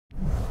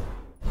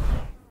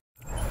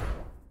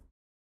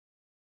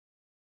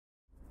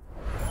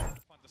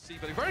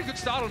But a very good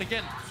start on,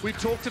 again, we've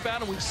talked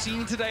about and we've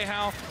seen today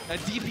how a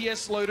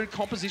DPS-loaded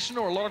composition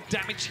or a lot of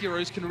damage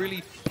heroes can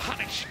really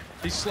punish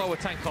these slower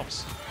tank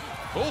comps.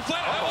 Oh,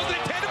 flat, that wasn't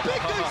intended.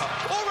 Big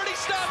Goose already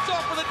starts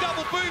off with a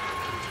double boot.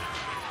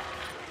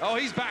 Oh,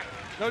 he's back,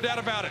 no doubt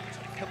about it.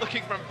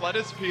 Looking from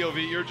Fleta's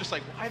POV, you're just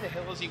like, why the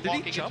hell is he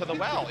walking into the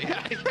well?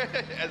 Yeah,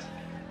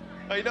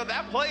 you know,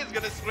 that play is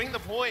going to swing the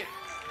point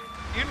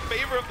in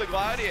favor of the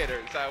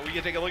Gladiators. We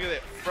can take a look at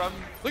it from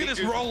Look at this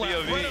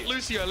rollout. Right at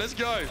Lucio, let's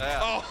go. Yeah.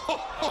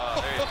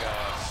 Oh, there you go.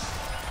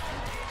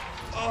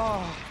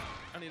 Oh,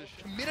 I need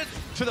a committed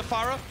to the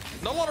Pharah.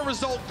 Not a lot of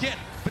result yet,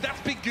 but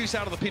that's Big Goose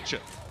out of the picture.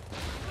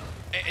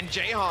 And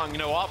Jaehong, you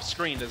know, off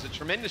screen does a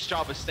tremendous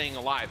job of staying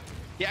alive.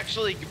 He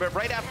actually, but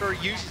right after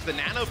he uses the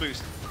nano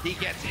boost, he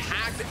gets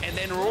hacked, and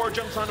then Roar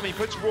jumps on him. He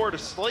puts Roar to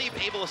sleep,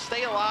 able to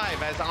stay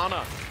alive as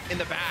Ana in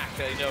the back.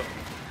 You know,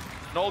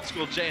 an old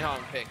school Jaehong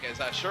pick as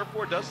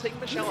Sherp4 does take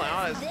Michelle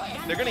out as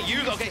they're going to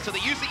use, okay, so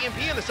they use the EMP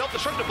and the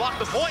self-destruct to block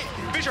the point.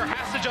 Fisher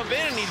has to jump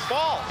in and he'd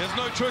fall. There's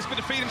no choice but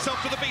to feed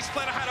himself to the beast.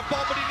 Fleta had a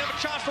bomb, but he never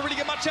chanced to really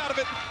get much out of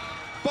it.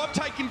 Bob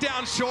taken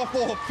down,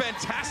 Sherp4,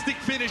 fantastic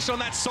finish on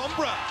that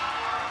Sombra.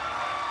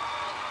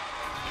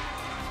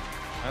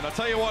 And I'll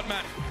tell you what,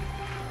 Matt,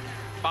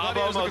 Bob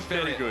almost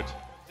very good.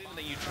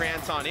 Then you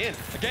trance on in.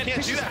 Again, you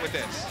can't do that with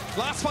this.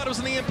 Last fight it was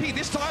an EMP.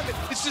 This time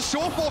it's just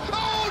Sherp4.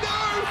 Oh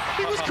no!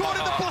 He was caught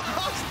in the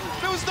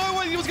blast. There was no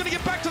way he was going to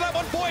get back to that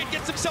one. Boyd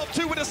gets himself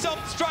two with a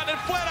self-destruct and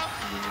Fleta.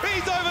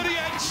 He's over the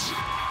edge.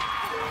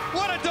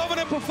 What a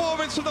dominant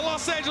performance from the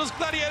Los Angeles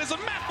Gladiators,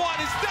 and Matt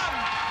White is done.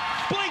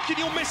 Blink and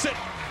you'll miss it.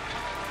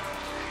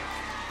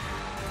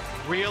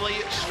 Really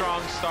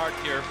strong start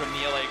here from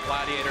the LA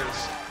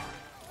Gladiators.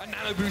 A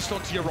nano boost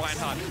onto your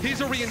Reinhardt. Here's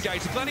a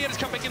re-engage. The Gladiators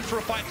come back in for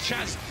a fight.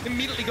 Chaz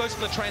immediately goes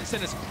for the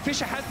Transcendence.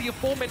 Fisher has the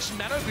aforementioned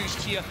nano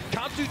boost here.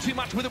 Can't do too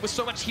much with it with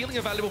so much healing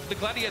available for the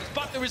Gladiators,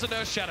 but there is an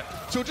Earth Shatter.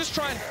 So he'll just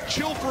try and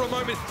chill for a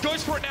moment.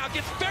 Goes for it now.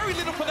 Gets very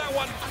little for that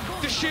one.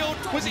 The shield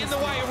was in the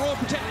way. Raw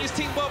protecting his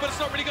team well, but it's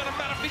not really going to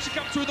matter. Fisher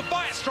comes through the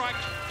Fire Strike,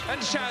 and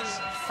Chaz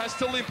has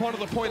to limp onto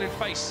the point and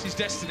face his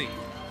destiny.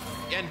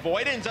 And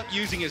Void ends up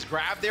using his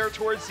grab there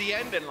towards the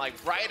end, and like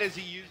right as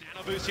he used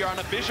Nano Boost here on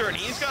a Fisher, and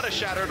he's got a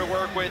Shatter to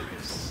work with.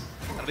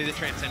 That'll be the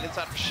Transcendence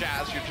out of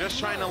Shaz. You're just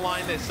trying to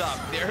line this up.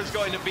 There's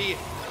going to be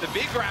the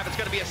big grab. It's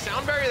going to be a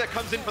sound barrier that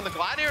comes in from the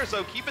Gladiators,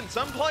 so keeping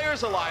some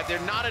players alive. They're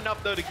not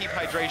enough, though, to keep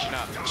hydration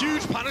up.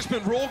 Huge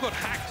punishment. Raw got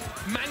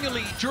hacked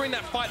manually during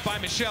that fight by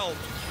Michelle.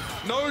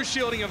 No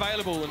shielding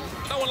available, and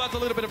no one liked a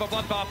little bit of a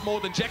bloodbath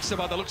more than Jexa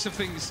by the looks of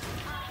things.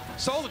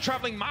 Soul are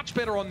traveling much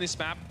better on this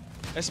map,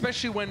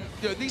 especially when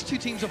these two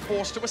teams are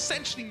forced to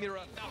essentially mirror.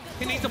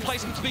 He needs the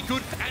placement to be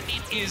good, and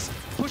it is.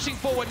 Pushing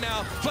forward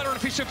now, Fleta and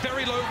Fisher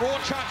very low, Raw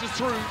charges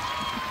through.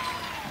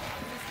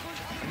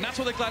 And that's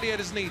what the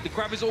Gladiators need. The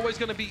grab is always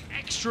going to be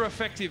extra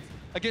effective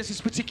against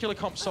this particular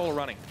comp Soul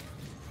running.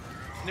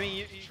 I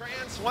mean,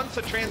 once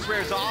the trance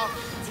wears off,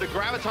 the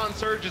Graviton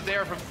Surge is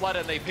there from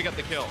Fleta, and they pick up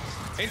the kills.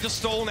 Into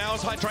stall now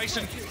as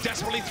Hydration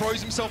desperately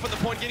throws himself at the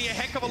point, getting a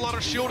heck of a lot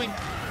of shielding.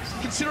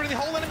 Considering the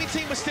whole enemy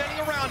team was standing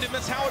around him,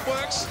 that's how it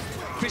works.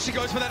 Fisher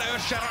goes for that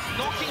Earth Shatter,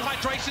 knocking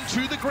Hydration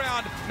to the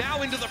ground.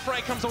 Now into the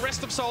fray comes the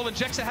rest of Soul, and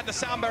Jexa had the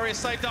sound barrier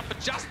saved up for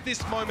just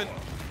this moment.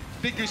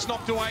 Big Goose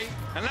knocked away,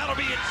 and that'll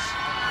be it.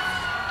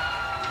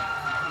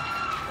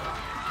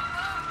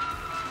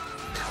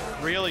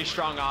 Really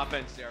strong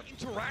offense there.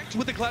 Interact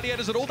with the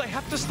Gladiators at all, they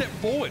have to step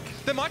forward.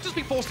 They might just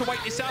be forced to wait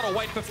this out or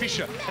wait for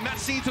Fisher, and that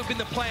seems to have been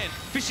the plan.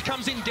 Fisher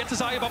comes in, gets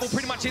his Aya Bubble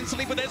pretty much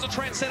instantly, but there's a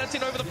Transcendence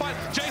in over the fight.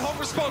 Jaehong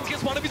responds,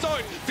 gets one of his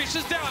own.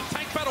 Fisher's down,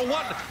 tank battle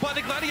won by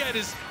the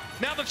Gladiators.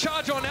 Now the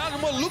charge on out,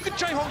 and well, look at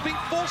Jaehong being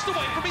forced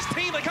away from his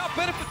team. They can't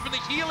benefit from the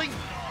healing.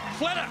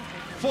 Fleta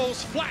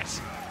falls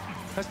flat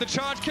as the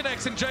charge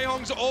connects, and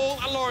Jaehong's all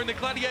alone. The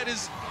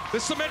Gladiators, the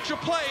Symmetra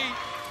play,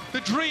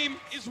 the dream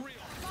is real.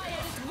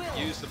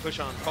 Use the push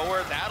on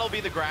forward. That'll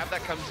be the grab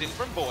that comes in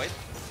from Void.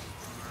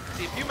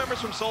 See, a few members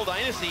from Seoul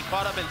Dynasty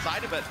caught up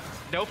inside of it.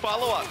 No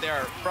follow-up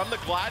there from the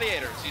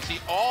Gladiators. You see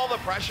all the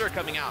pressure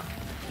coming out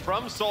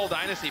from Seoul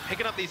Dynasty,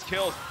 picking up these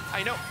kills.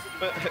 I know,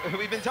 but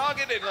we've been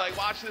talking and like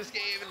watching this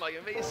game, and like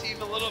it may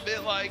seem a little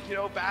bit like, you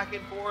know, back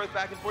and forth,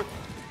 back and forth.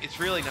 It's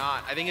really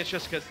not. I think it's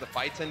just because the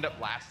fights end up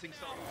lasting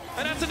so long.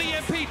 And that's an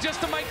EMP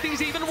just to make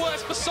things even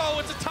worse for Soul.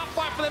 It's a tough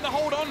fight for them to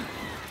hold on.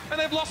 And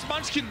they've lost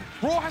Munchkin.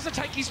 Raw has to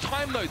take his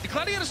time though. The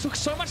Gladiators took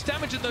so much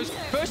damage in those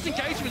first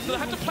engagements that they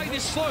had to play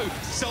this slow.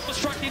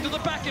 Self-destruct into the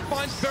back, it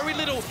finds very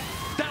little.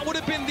 That would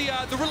have been the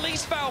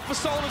release valve for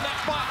Soul in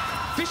that fight.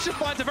 Fisher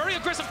finds a very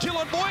aggressive kill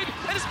on Void,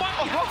 and this might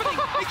be happening.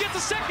 He gets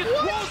a second,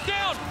 rolls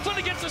down,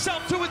 Fleta gets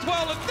himself two as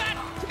well, and that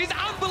is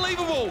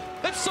unbelievable.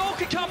 That Soul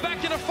could come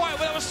back in a fight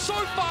where they were so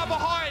far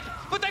behind,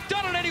 but they've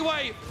done it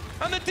anyway.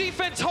 And the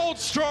defense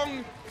holds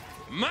strong.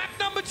 Map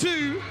number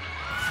 2,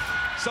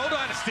 Seoul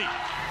Dynasty.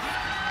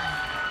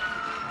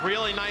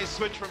 Really nice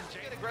switch from Jay.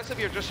 Aggressive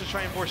here just to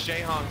try and force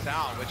Jaehong's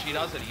out, which he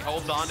doesn't. He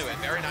holds on to it.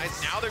 Very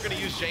nice. Now they're going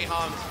to use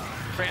Jaehong's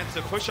trance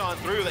to push on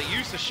through. They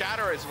use the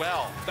Shatter as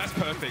well. That's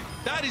perfect.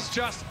 That is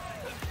just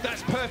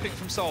That's perfect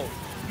from Seoul.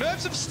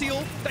 Nerves of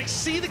Steel, they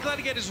see the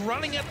Gladiators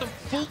running at them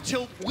full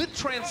tilt with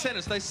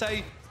Transcendence. They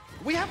say,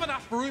 we have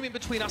enough room in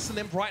between us and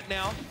them right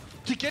now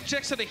to get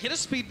Jexa to hit a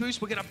speed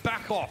boost. We're going to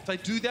back off. They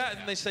do that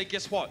and they say,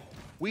 guess what?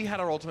 We had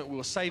our ultimate, we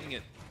were saving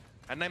it.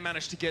 And they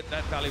managed to get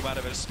that value out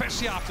of it,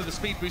 especially after the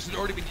speed boost had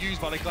already been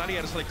used by the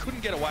Gladiators, so they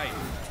couldn't get away.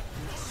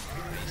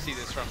 You see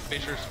this from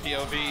Fisher's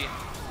POV.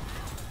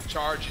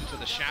 Charge into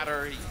the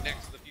Shatter. He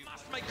connects to the view.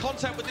 Must make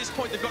contact with this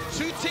point. They've got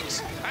 2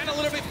 ticks and a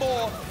little bit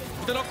more.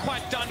 But they're not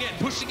quite done yet.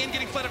 Pushing in,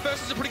 getting flattered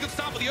first is a pretty good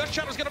start, but the Earth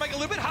Shatter is going to make it a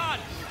little bit hard.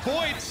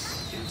 Void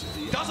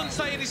doesn't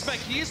stay in his spec.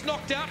 He is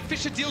knocked out.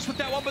 Fisher deals with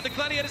that one, but the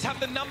Gladiators have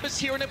the numbers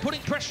here, and they're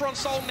putting pressure on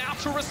Seoul now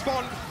to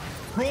respond.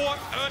 Raw,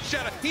 Earth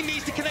Shatter. He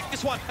needs to connect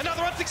this one.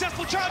 Another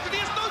unsuccessful charge, and he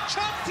has no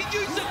chance to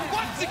use it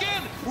once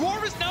again.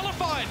 Raw is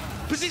nullified.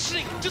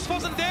 Positioning just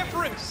wasn't there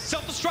for him.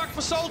 Self-destruct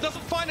for Seoul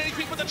doesn't find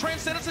anything, but the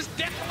Transcendence is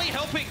definitely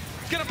helping.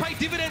 It's going to pay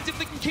dividends if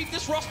they can keep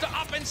this roster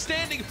up and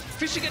standing.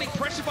 Fisher getting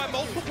pressured by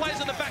multiple players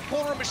in the back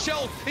corner, and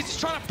Michelle is just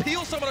trying to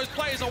peel some of those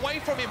players away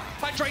from him.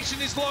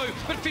 Hydration is low,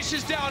 but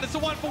Fisher's down. It's a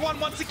 1-for-1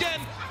 once again,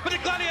 but the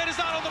Gladiators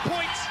aren't on the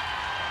point.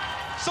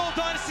 Seoul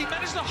Dynasty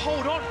managed to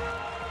hold on.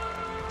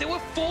 There were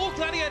 4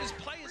 Gladiators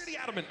players really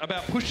adamant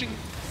about pushing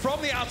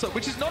from the outside,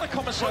 which is not a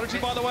common strategy,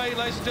 by the way,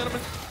 ladies and gentlemen.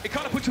 It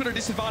kind of puts you at a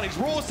disadvantage.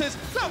 Raw says,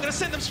 no, I'm going to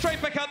send them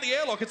straight back out in the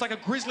airlock. It's like a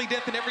grisly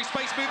death in every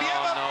space movie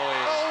ever. No way.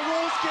 Oh,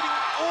 Raw's getting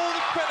all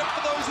the credit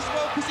for those as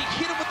well, because he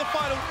hit him with the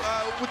final,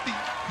 with the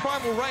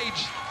Primal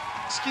Rage.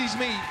 Excuse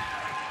me.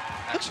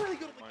 Looks really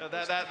good.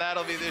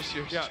 That'll be this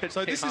year. Yeah,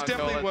 so this is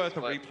definitely worth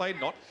a replay,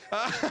 not.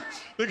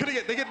 They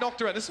get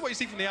knocked around. This is what you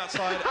see from the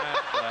outside.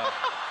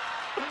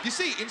 And, you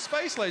see, in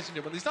space, ladies and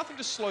gentlemen, there's nothing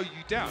to slow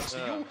you down.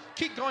 So you'll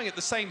keep going at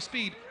the same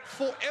speed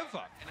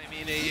forever. And I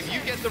mean, if you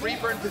get the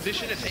Reaper in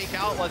position to take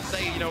out, let's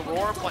say, you know,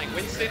 Roar playing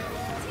Winston,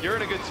 you're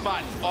in a good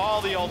spot.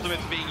 All the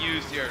ultimates being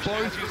used here.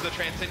 Shaz uses the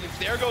Transcendence.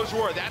 There goes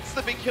Roar. That's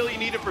the big kill you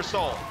needed for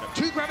Seoul.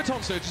 2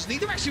 Graviton Surges.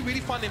 Neither actually really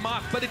find their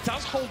mark, but it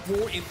does hold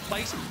Roar in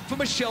place for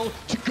Michelle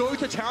to go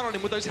to town on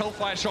him with those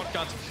Hellfire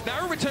shotguns.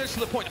 Now he returns to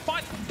the point. The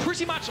fight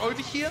pretty much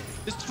over here.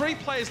 There's 3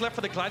 players left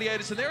for the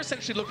Gladiators, and they're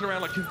essentially looking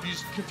around like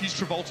confused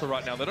Travolta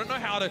right now. They don't know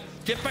how to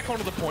get back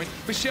onto the point.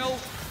 Michelle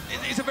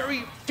is a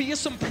very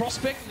fearsome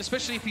prospect,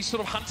 especially if he's sort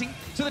of hunting.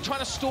 So they're trying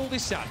to stall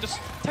this out. Just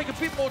take a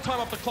bit more time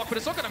off the clock, but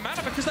it's not going to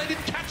matter because they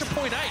didn't catch a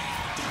point A.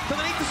 So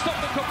they need to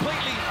stop them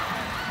completely.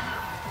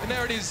 And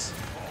there it is.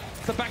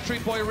 The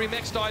Backstreet Boy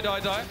remix,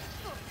 die.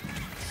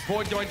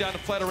 Void going down to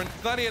Flatter, and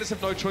Gladiators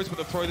have no choice but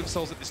to throw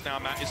themselves at this now,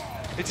 Matt.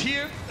 It's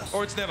here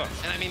or it's never.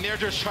 And I mean, they're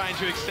just trying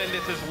to extend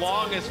this as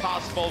long as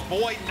possible.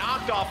 Void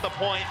knocked off the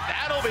point.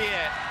 That'll be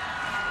it.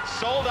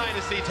 Seoul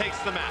Dynasty takes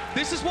the map.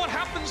 This is what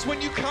happens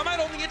when you come out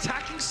on the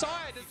attacking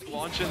side.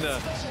 Launching the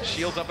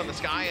shields up in the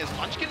sky as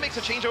Munchkin makes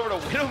a change over to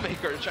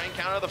Widowmaker to try and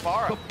counter the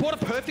Pharah. But what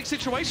a perfect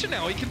situation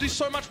now. He can do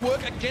so much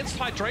work against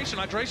Hydration.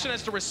 Hydration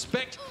has to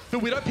respect the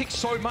Widow pick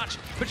so much.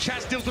 But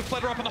Chaz deals with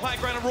Flutter up on the high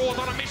ground, and Raw's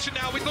on a mission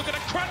now. He's looking to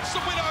crunch the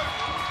Widow.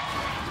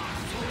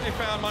 They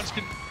found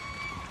Munchkin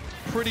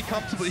pretty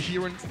comfortably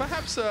here, and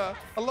perhaps a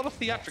lot of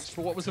theatrics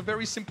for what was a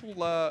very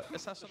simple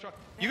assassin.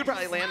 You could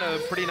probably land a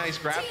pretty nice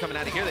grab coming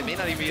out of here. They may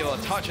not even be able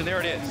to touch, and there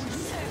it is.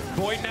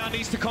 Void now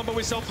needs to combo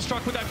with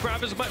self-destruct with that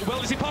grab as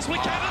well as he possibly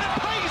can, and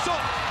it pays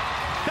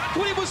off! That's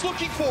what he was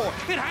looking for.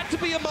 It had to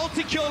be a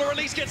multi-kill or at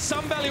least get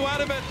some value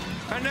out of it.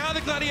 And now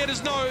the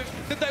Gladiators know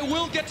that they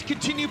will get to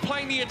continue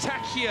playing the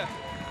attack here.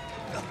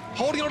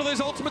 Holding onto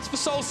those ultimates for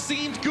Seoul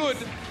seemed good,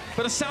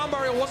 but a sound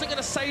barrier wasn't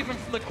going to save him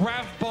from the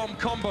grab bomb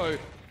combo.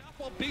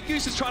 While Big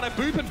Goose is trying to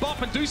boop and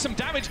bop and do some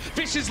damage.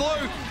 Fish is low.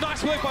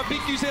 Nice work by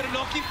Big Goose there to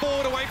knock him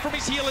forward away from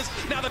his healers.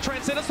 Now the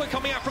Transcendence are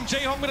coming out from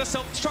J-Hong with a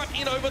self-destruct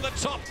in over the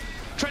top.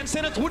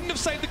 Transcendence wouldn't have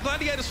saved the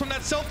Gladiators from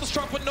that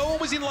self-destruct, but no one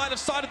was in line of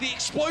sight of the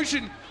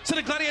explosion. So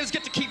the Gladiators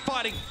get to keep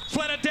fighting.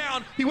 Flatter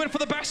down. He went for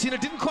the Bastion.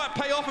 It didn't quite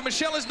pay off, and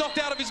Michelle is knocked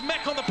out of his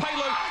mech on the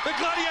payload. The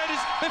Gladiators,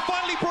 they're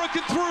finally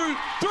broken through.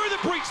 Through the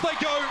breach they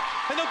go,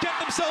 and they'll get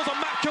themselves a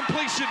map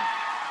completion.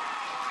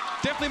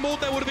 Definitely more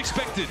than they would have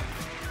expected.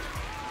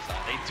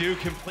 They do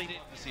complete it.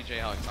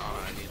 CJ Alexander,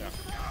 I mean.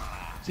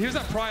 So here's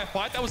that prior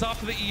fight. That was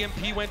after the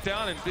EMP went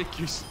down, and Big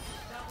Goose,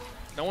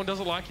 no one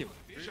doesn't like him.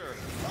 Sure.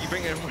 You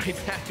bring him right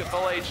back to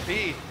full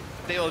HP.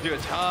 They will do a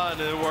ton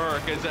of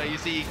work as you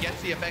see he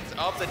gets the effects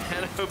of the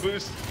nano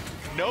boost.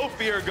 No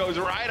fear goes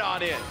right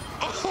on in.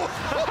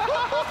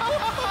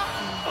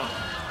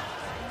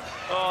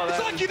 Oh, it's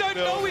like you don't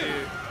know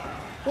him.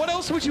 What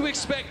else would you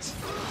expect?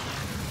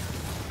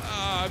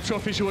 I'm sure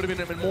Fisher would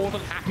have been more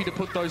than happy to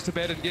put those to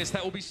bed, and yes,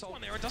 that will be someone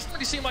there. It doesn't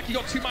really seem like he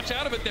got too much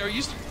out of it there. He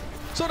used to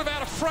sort of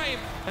out of frame,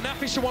 and now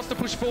Fisher wants to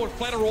push forward.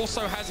 Flatter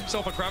also has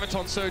himself a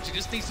Graviton Surge. He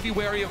just needs to be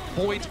wary of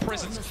Void's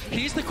presence.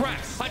 Here's the grab.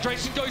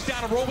 Hydration goes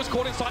down, and Raw was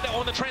caught inside that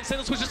one. The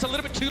Transcendence was just a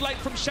little bit too late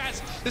from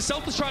Shaz. The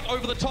self-destruct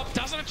over the top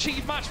doesn't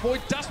achieve much.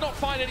 Void does not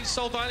find any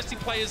Seoul Dynasty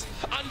players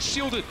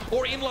unshielded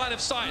or in line of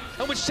sight.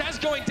 And with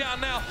Shaz going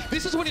down now,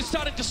 this is when you're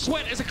starting to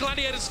sweat as a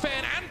Gladiators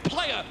fan and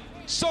player.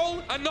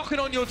 Seoul are knocking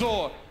on your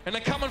door, and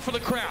they're coming for the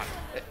crowd.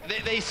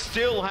 They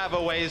still have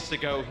a ways to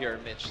go here,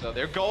 Mitch, though.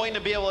 They're going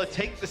to be able to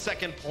take the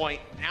second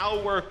point,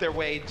 now work their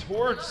way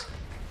towards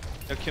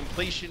the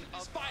completion.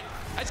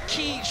 As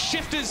key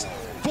shifters,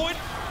 Void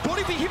thought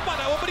he'd be hit by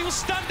that one, but he was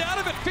stunned out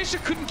of it. Fisher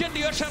couldn't get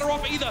the Earth Shatter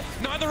off either.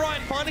 Neither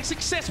Ryan finding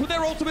success with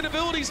their ultimate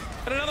abilities.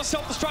 And another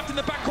self-destruct in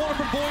the back corner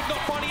from Void,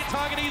 not finding a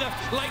target either.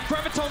 Late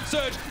Graviton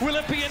Surge, will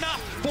it be enough?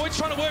 Void's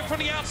trying to work from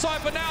the outside,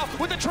 but now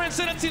with the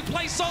Transcendence in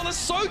place, Seoul is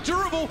so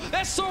durable,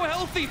 they're so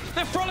healthy.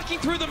 They're frolicking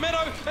through the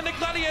meadow, and the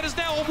Gladiators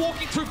now are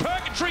walking through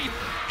purgatory.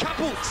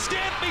 Couple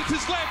scant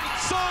meters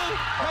left. Seoul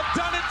have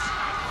done it.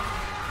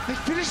 They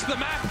finished the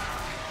map,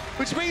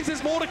 which means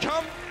there's more to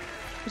come.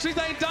 Which means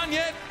they ain't done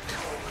yet.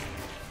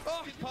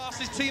 Oh, he's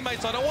past his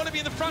teammates. I don't want to be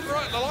in the front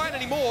line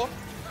anymore.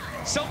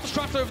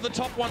 Self-destruct over the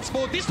top once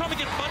more. This time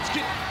against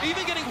Munchkin.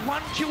 Even getting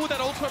one kill with that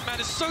ultimate,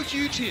 man, is so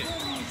huge here.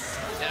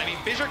 And I mean,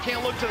 Fissure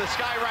can't look to the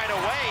sky right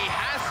away.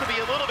 Has to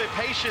be a little bit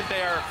patient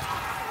there.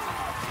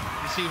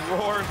 You see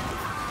Roar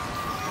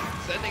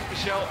sending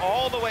Michelle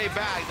all the way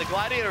back. The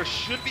Gladiators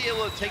should be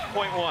able to take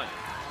point one.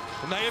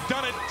 And they have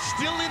done it.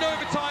 Still in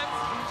overtime.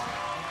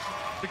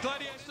 The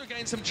Gladiators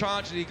gained some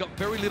charge, and he got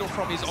very little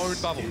from his own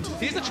bubble.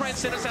 Here's the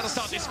Transcendence how to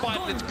start this fight,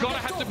 and it's got to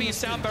have to be a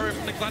sound barrier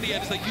from the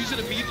Gladiators. They use it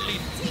immediately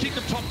to keep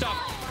them topped up.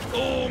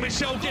 Oh,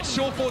 Michelle gets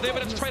Shawfall there,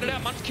 but it's traded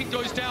out. Munchkin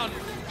goes down.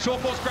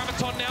 Shawfall's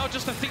Graviton now,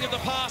 just a thing of the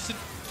past. And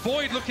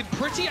Void looking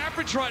pretty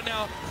average right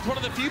now. One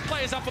of the few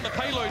players up on the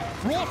payload.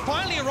 Raw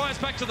finally arrives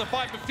back to the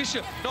fight, but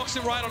Fisher knocks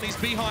him right on his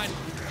behind.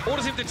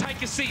 Orders him to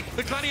take a seat.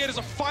 The Gladiators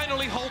are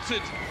finally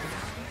halted.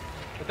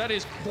 But that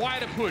is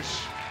quite a push.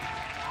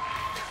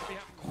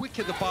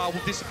 Quicker the bar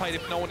will dissipate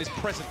if no one is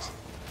present.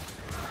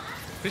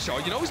 Fisher,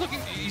 you know,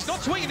 he's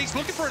not swinging, he's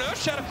looking for an Earth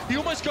Shatter. He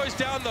almost goes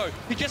down though.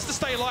 He gets to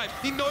stay alive.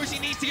 He knows he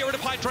needs to get rid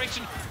of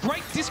hydration.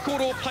 Great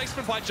Discord Orb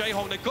placement by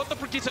J-Hong. They got the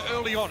Brigitte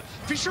early on.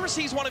 Fisher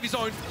receives one of his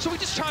own, so he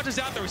just charges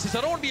out there. He says,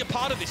 I don't want to be a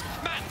part of this.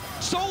 Man,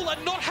 Seoul are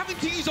not having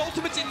to use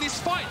ultimates in this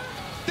fight.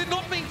 They're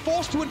not being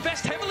forced to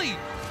invest heavily.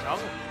 No.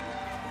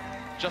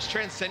 Just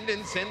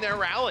Transcendence in their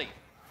rally.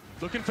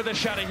 Looking for the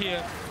shatter here.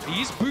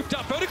 He is booped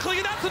up vertically,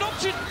 and that's an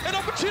option, an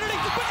opportunity,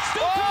 but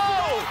still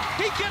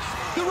he gets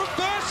the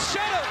reverse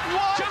shatter.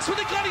 What? Just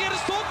when the Gladiators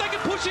thought they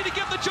could push in to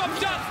get the job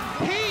done,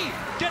 he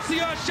gets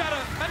the Earth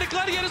Shatter, and the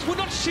Gladiators were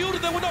not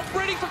shielded. They were not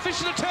ready for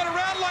Fisher to turn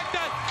around like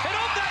that. And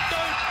on that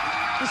note,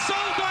 the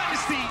Seoul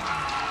Dynasty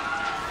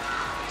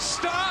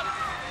start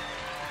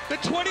the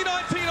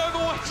 2019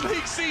 Overwatch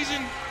League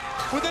season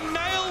with a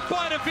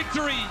nail-biter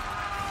victory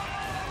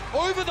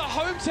over the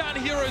hometown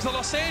heroes, the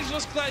Los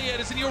Angeles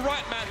Gladiators. And you're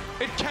right, Matt,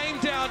 it came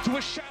down to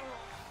a shadow.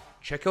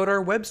 Check out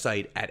our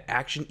website at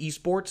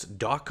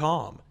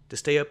AkshonEsports.com to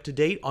stay up to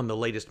date on the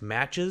latest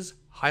matches,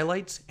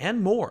 highlights,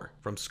 and more.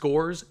 From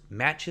scores,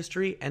 match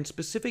history, and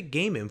specific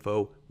game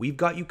info, we've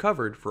got you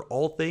covered for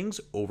all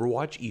things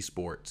Overwatch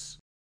esports.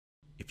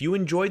 If you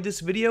enjoyed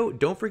this video,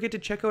 don't forget to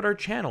check out our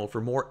channel for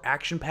more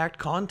action-packed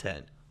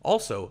content.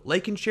 Also,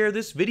 like and share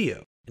this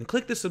video, and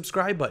click the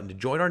subscribe button to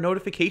join our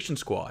notification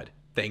squad.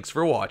 Thanks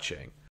for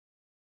watching.